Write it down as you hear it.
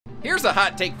Here's a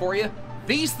hot take for you.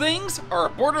 These things are a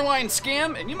borderline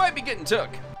scam and you might be getting took.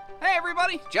 Hey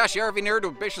everybody, Josh the RV Nerd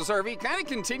with Bish's RV, kind of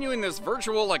continuing this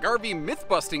virtual RV myth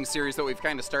busting series that we've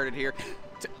kind of started here.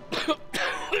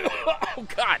 Oh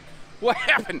God, what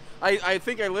happened? I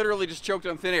think I literally just choked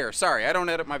on thin air. Sorry, I don't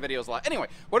edit my videos a lot. Anyway,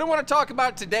 what I want to talk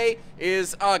about today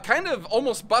is kind of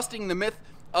almost busting the myth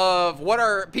of what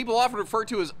our people often refer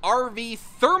to as RV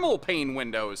thermal pane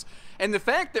windows. And the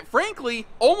fact that, frankly,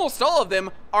 almost all of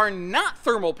them are not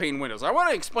thermal pane windows. I want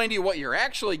to explain to you what you're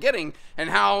actually getting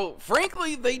and how,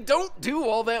 frankly, they don't do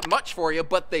all that much for you,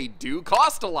 but they do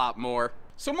cost a lot more.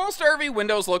 So most RV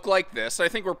windows look like this. I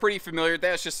think we're pretty familiar with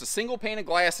that. It's just a single pane of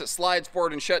glass that slides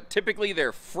forward and shut. Typically,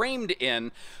 they're framed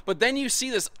in, but then you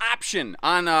see this option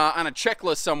on a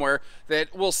checklist somewhere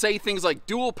that will say things like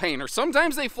dual pane, or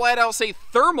sometimes they flat out say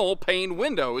thermal pane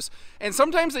windows, and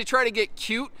sometimes they try to get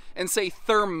cute and say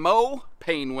thermo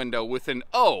pane window with an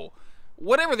O.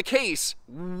 Whatever the case,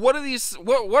 what are these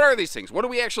things? What are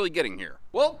we actually getting here?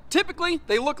 Well, typically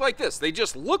they look like this. They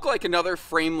just look like another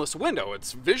frameless window.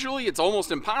 Visually, it's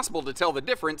almost impossible to tell the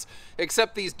difference,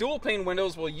 except these dual pane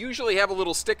windows will usually have a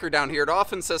little sticker down here. It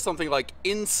often says something like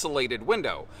insulated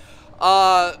window.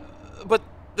 But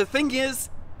the thing is,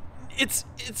 it's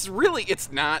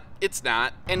not.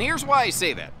 And here's why I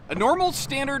say that. A normal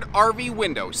standard RV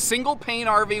window, single pane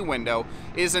RV window,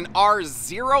 is an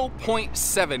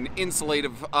R0.7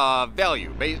 insulative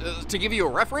value. To give you a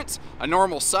reference, a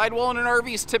normal sidewall in an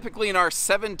RV is typically an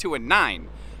R7 to a 9.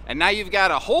 And now you've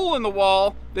got a hole in the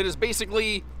wall that is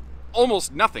basically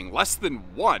almost nothing, less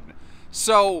than 1.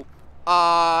 So,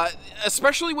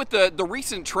 especially with the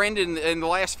recent trend in the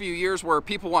last few years where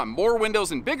people want more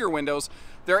windows and bigger windows,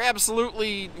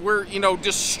 we're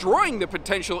destroying the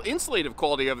potential insulative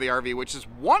quality of the RV, which is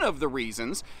one of the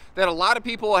reasons that a lot of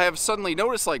people have suddenly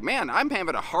noticed, like, man, I'm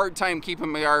having a hard time keeping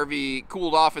my RV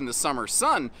cooled off in the summer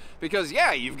sun because,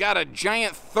 yeah, you've got a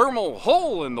giant thermal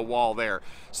hole in the wall there.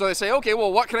 So they say, okay,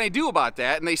 well, what can I do about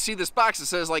that? And they see this box that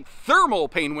says, like, thermal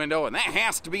pane window, and that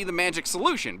has to be the magic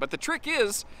solution. But the trick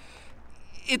is,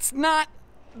 it's not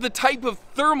the type of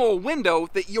thermal window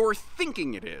that you're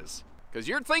thinking it is. Because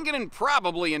you're thinking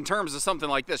probably in terms of something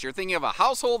like this. You're thinking of a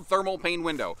household thermal pane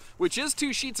window, which is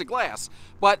 2 sheets of glass,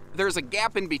 but there's a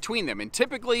gap in between them. And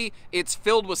typically it's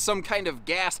filled with some kind of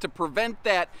gas to prevent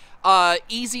that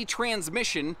easy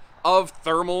transmission of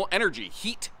thermal energy,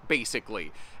 heat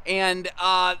basically. And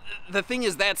the thing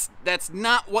is, that's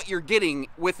not what you're getting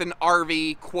with an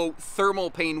RV, quote, thermal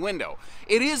pane window.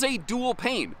 It is a dual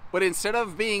pane, but instead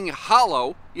of being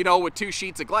hollow, with 2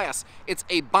 sheets of glass, it's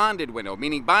a bonded window,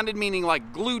 meaning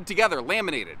like glued together,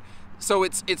 laminated. So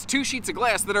it's 2 sheets of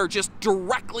glass that are just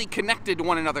directly connected to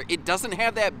one another. It doesn't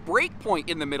have that break point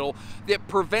in the middle that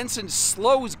prevents and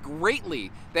slows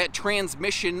greatly that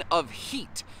transmission of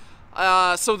heat.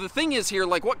 So the thing is here,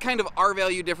 like, what kind of R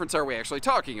value difference are we actually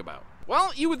talking about?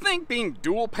 Well, you would think being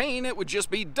dual pane, it would just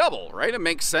be double, right? It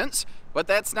makes sense, but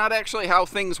that's not actually how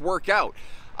things work out.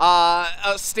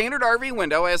 A standard RV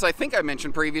window, as I think I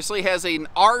mentioned previously, has an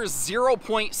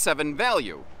R0.7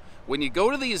 value. When you go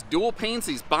to these dual panes,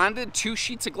 these bonded 2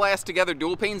 sheets of glass together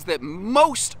dual panes that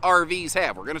most RVs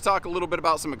have, we're going to talk a little bit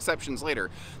about some exceptions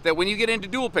later, that when you get into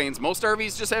dual panes, most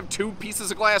RVs just have 2 pieces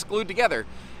of glass glued together.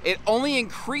 It only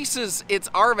increases its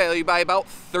R value by about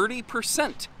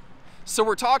 30%. So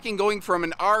we're talking going from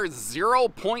an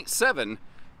R0.7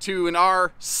 to an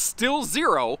R still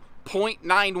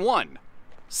 0.91.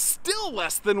 Still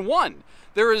less than 1.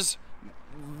 There is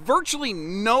virtually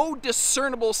no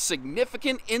discernible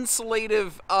significant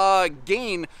insulative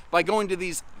gain by going to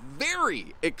these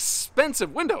very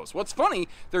expensive windows. What's funny,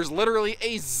 there's literally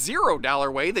a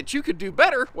 $0 way that you could do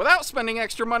better without spending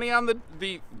extra money on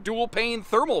the dual pane,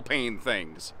 thermal pane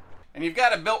things. And you've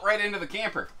got it built right into the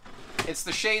camper. It's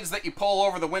the shades that you pull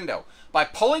over the window. By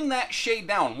pulling that shade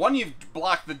down, one, you've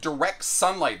blocked the direct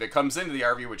sunlight that comes into the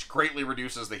RV, which greatly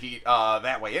reduces the heat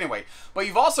that way anyway. But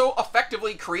you've also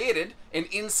effectively created an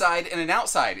inside and an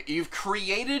outside. You've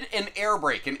created an air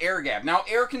break, an air gap. Now,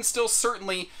 air can still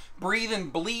certainly breathe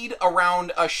and bleed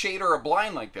around a shade or a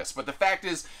blind like this, but the fact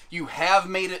is you have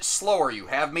made it slower. You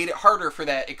have made it harder for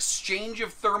that exchange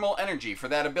of thermal energy, for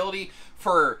that ability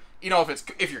for,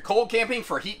 if you're cold camping,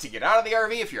 for heat to get out of the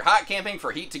RV, if you're hot camping,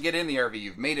 for heat to get in the RV.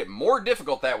 You've made it more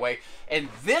difficult that way, and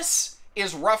this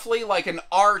is roughly like an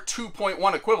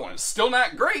R2.1 equivalent. It's still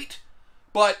not great,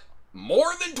 but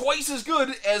more than twice as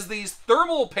good as these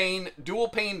thermal pane, dual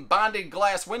pane bonded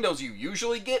glass windows you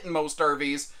usually get in most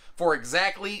RVs for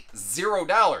exactly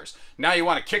 $0. Now you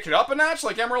want to kick it up a notch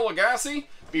like Emerald Lagasse?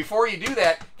 Before you do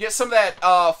that, get some of that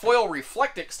foil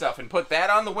reflectic stuff and put that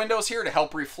on the windows here to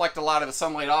help reflect a lot of the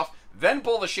sunlight off. then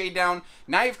pull the shade down.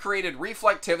 Now you've created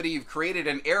reflectivity, you've created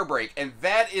an air brake, and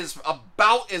that is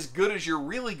about as good as you're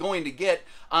really going to get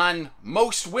on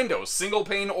most windows, single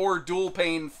pane or dual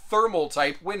pane thermal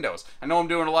type windows. I know I'm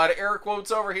doing a lot of air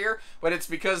quotes over here, but it's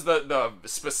because the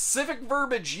specific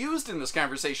verbiage used in this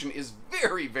conversation is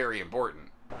very, very important.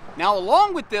 Now,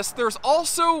 along with this, there's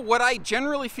also what I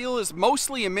generally feel is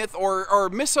mostly a myth or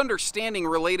misunderstanding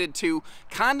related to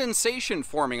condensation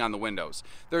forming on the windows.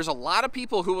 There's a lot of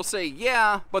people who will say,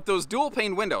 yeah, but those dual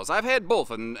pane windows, I've had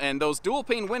both, and those dual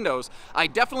pane windows, I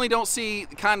definitely don't see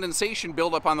condensation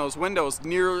build up on those windows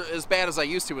near as bad as I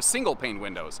used to with single pane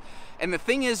windows. And the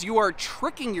thing is, you are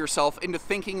tricking yourself into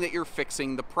thinking that you're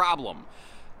fixing the problem.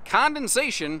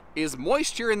 Condensation is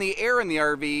moisture in the air in the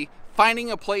RV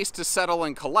finding a place to settle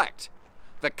and collect.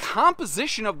 The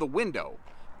composition of the window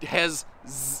has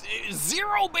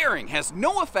zero bearing, has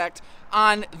no effect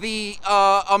on the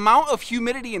amount of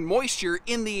humidity and moisture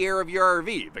in the air of your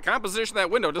RV. The composition of that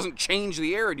window doesn't change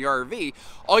the air in your RV.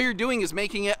 All you're doing is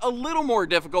making it a little more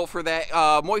difficult for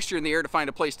that moisture in the air to find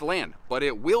a place to land. But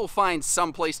it will find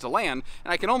some place to land,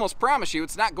 and I can almost promise you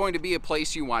it's not going to be a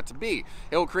place you want to be.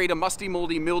 It'll create a musty,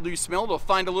 moldy, mildew smell. It'll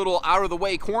find a little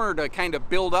out-of-the-way corner to kind of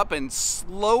build up and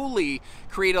slowly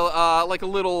create a like a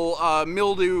little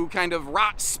mildew kind of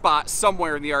rot spot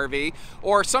somewhere in the RV.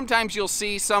 Or sometimes you'll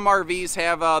see some RVs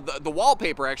have the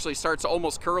wallpaper actually starts to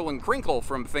almost curl and crinkle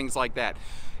from things like that.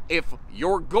 If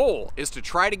your goal is to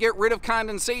try to get rid of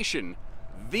condensation,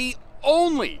 the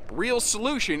only real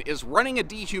solution is running a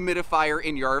dehumidifier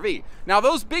in your RV. Now,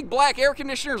 those big black air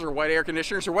conditioners or white air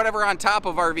conditioners or whatever on top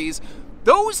of RVs,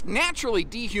 those naturally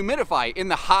dehumidify in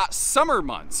the hot summer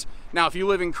months. Now, if you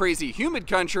live in crazy humid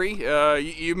country,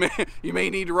 you may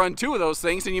need to run two of those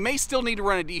things, and you may still need to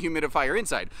run a dehumidifier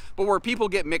inside. But where people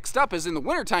get mixed up is in the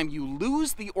wintertime, you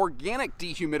lose the organic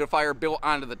dehumidifier built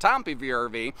onto the top of your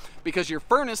RV because your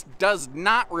furnace does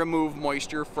not remove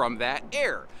moisture from that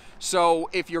air. So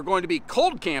if you're going to be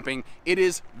cold camping, it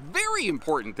is very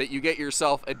important that you get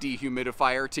yourself a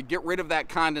dehumidifier to get rid of that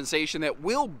condensation that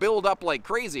will build up like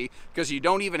crazy because you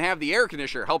don't even have the air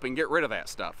conditioner helping get rid of that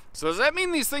stuff. So does that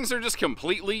mean these things are just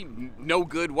completely no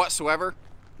good whatsoever?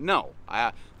 No.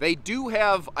 They do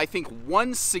have, I think,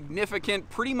 one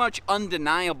significant, pretty much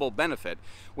undeniable benefit.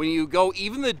 When you go,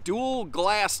 even the dual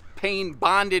glass pane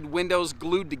bonded windows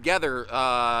glued together,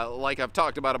 like I've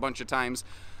talked about a bunch of times,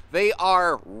 they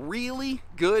are really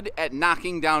good at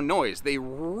knocking down noise. They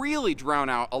really drown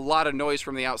out a lot of noise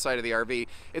from the outside of the RV.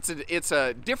 It's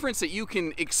a difference that you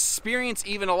can experience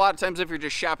even a lot of times if you're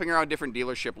just shopping around different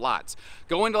dealership lots.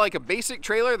 Go into like a basic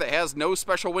trailer that has no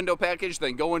special window package,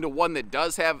 then go into one that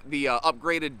does have the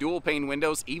upgraded dual pane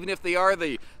windows, even if they are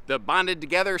the bonded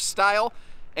together style,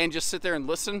 and just sit there and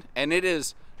listen, and it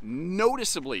is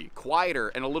noticeably quieter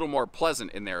and a little more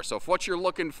pleasant in there. So if what you're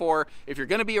looking for, if you're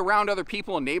going to be around other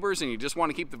people and neighbors and you just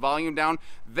want to keep the volume down,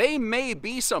 they may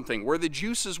be something where the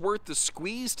juice is worth the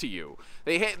squeeze to you.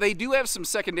 They do have some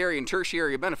secondary and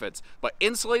tertiary benefits, but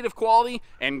insulative quality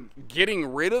and getting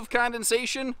rid of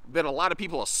condensation that a lot of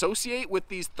people associate with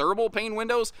these thermal pane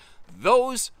windows,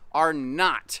 those are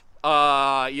not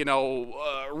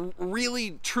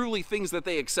really truly things that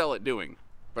they excel at doing.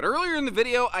 But earlier in the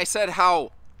video I said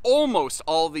how almost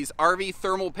all of these RV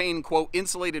thermal pane quote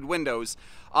insulated windows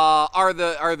are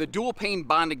the dual pane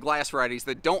bonded glass varieties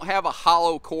that don't have a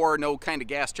hollow core, no kind of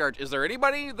gas charge. Is there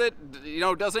anybody that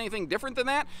does anything different than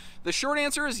that? The short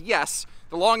answer is yes.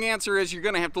 The long answer is you're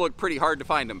going to have to look pretty hard to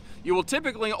find them. You will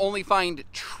typically only find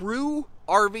true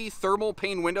RV thermal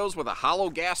pane windows with a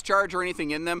hollow gas charge or anything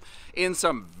in them in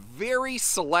some very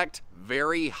select,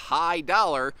 very high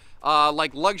dollar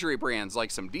like luxury brands,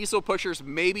 like some diesel pushers,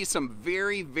 maybe some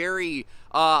very, very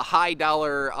high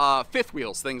dollar fifth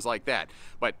wheels, things like that.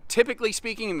 But typically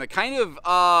speaking, the kind of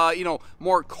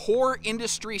more core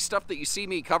industry stuff that you see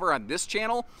me cover on this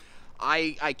channel,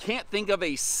 I can't think of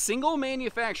a single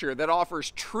manufacturer that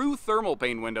offers true thermal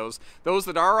pane windows. Those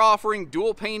that are offering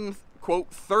dual pane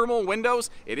quote thermal windows,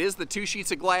 it is the two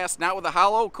sheets of glass, not with a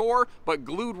hollow core, but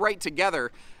glued right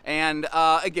together. And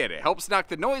again, it helps knock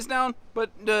the noise down,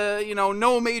 but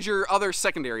no major other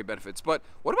secondary benefits. But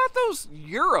what about those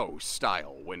Euro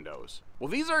style windows? Well,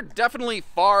 these are definitely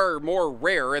far more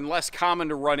rare and less common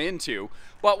to run into.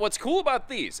 But what's cool about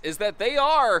these is that they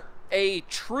are a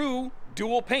true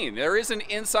dual pane. There is an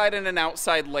inside and an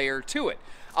outside layer to it.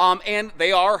 and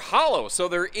they are hollow, so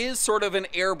there is sort of an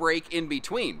air brake in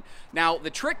between. Now, the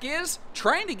trick is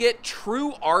trying to get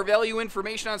true R-value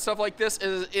information on stuff like this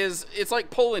is it's like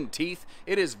pulling teeth.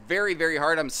 It is very, very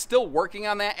hard. I'm still working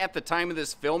on that at the time of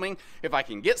this filming. If I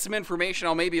can get some information,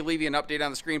 I'll maybe leave you an update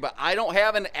on the screen, but I don't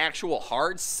have an actual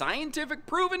hard scientific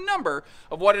proven number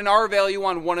of what an R-value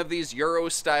on one of these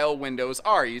Euro-style windows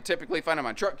are. You typically find them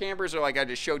on truck campers, or like I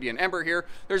just showed you in Ember here.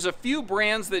 There's a few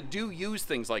brands that do use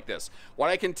things like this. What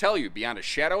I can tell you, beyond a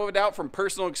shadow of a doubt from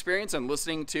personal experience and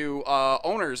listening to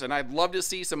owners, and I'd love to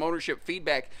see some ownership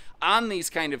feedback on these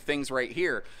kind of things right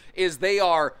here, is they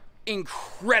are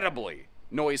incredibly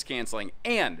noise canceling.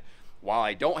 And while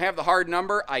I don't have the hard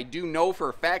number, I do know for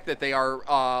a fact that they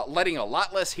are letting a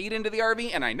lot less heat into the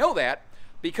RV, and I know that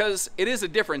because it is a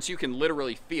difference you can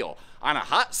literally feel. On a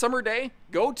hot summer day,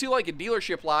 go to like a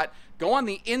dealership lot, go on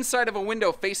the inside of a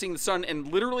window facing the sun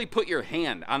and literally put your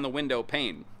hand on the window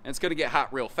pane, and it's gonna get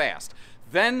hot real fast.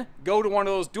 Then go to one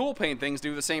of those dual pane things,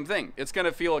 do the same thing. It's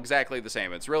gonna feel exactly the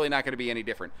same. It's really not gonna be any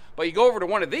different. But you go over to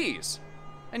one of these,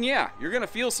 and yeah, you're gonna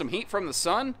feel some heat from the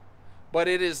sun, but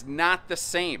it is not the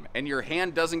same, and your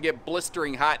hand doesn't get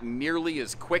blistering hot nearly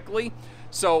as quickly.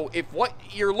 So if what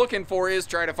you're looking for is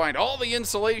try to find all the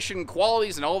insulation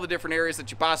qualities in all the different areas that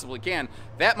you possibly can,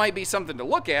 that might be something to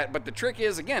look at, but the trick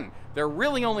is, again, they're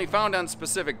really only found on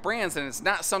specific brands, and it's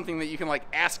not something that you can like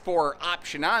ask for or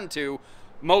option onto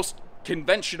most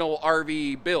conventional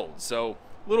RV builds. So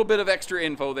a little bit of extra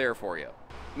info there for you.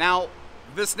 Now,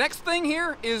 this next thing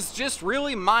here is just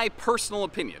really my personal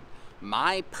opinion.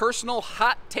 My personal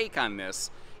hot take on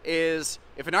this is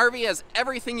if an RV has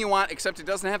everything you want except it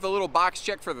doesn't have the little box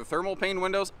check for the thermal pane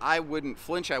windows, I wouldn't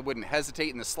flinch, I wouldn't hesitate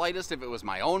in the slightest if it was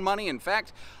my own money. In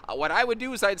fact, what I would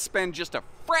do is I'd spend just a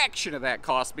fraction of that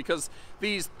cost, because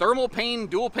these thermal pane,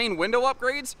 dual pane window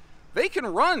upgrades, they can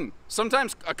run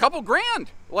sometimes a couple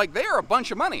grand. Like, they are a bunch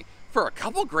of money. For a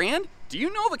couple grand, do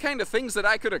you know the kind of things that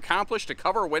I could accomplish to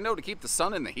cover a window to keep the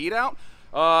sun and the heat out?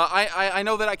 I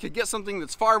know that I could get something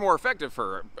that's far more effective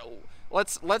for,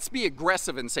 let's be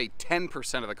aggressive and say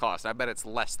 10% of the cost. I bet it's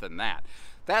less than that.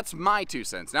 That's my 2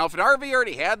 cents. Now, if an RV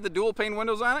already had the dual pane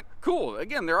windows on it, cool.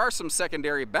 Again, there are some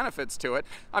secondary benefits to it.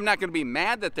 I'm not gonna be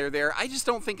mad that they're there. I just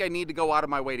don't think I need to go out of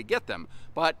my way to get them.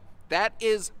 But that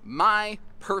is my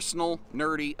personal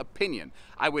nerdy opinion.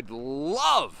 I would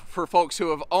love for folks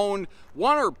who have owned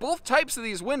one or both types of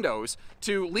these windows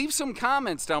to leave some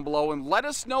comments down below and let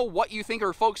us know what you think,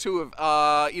 or folks who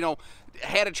have, you know,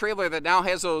 had a trailer that now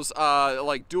has those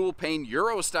like dual pane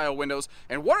Euro style windows,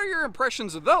 and what are your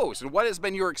impressions of those, and what has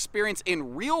been your experience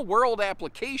in real world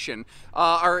application,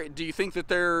 or do you think that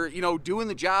they're, you know, doing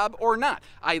the job or not?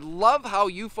 I love how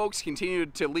you folks continue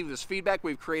to leave this feedback.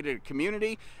 We've created a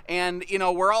community, and you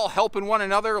know, we're all helping one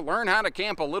another learn how to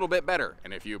camp a little bit better.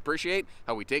 And if you appreciate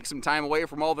how we take some time away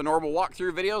from all the normal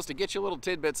walkthrough videos to get you little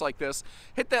tidbits like this,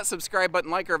 hit that subscribe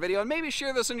button, like our video, and maybe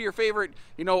share this into your favorite,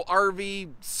 you know, RV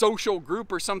social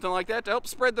group or something like that to help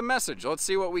spread the message. Let's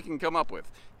see what we can come up with.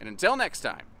 And until next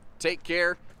time, take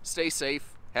care, stay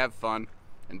safe, have fun,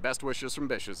 and best wishes from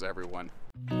Bishes, everyone.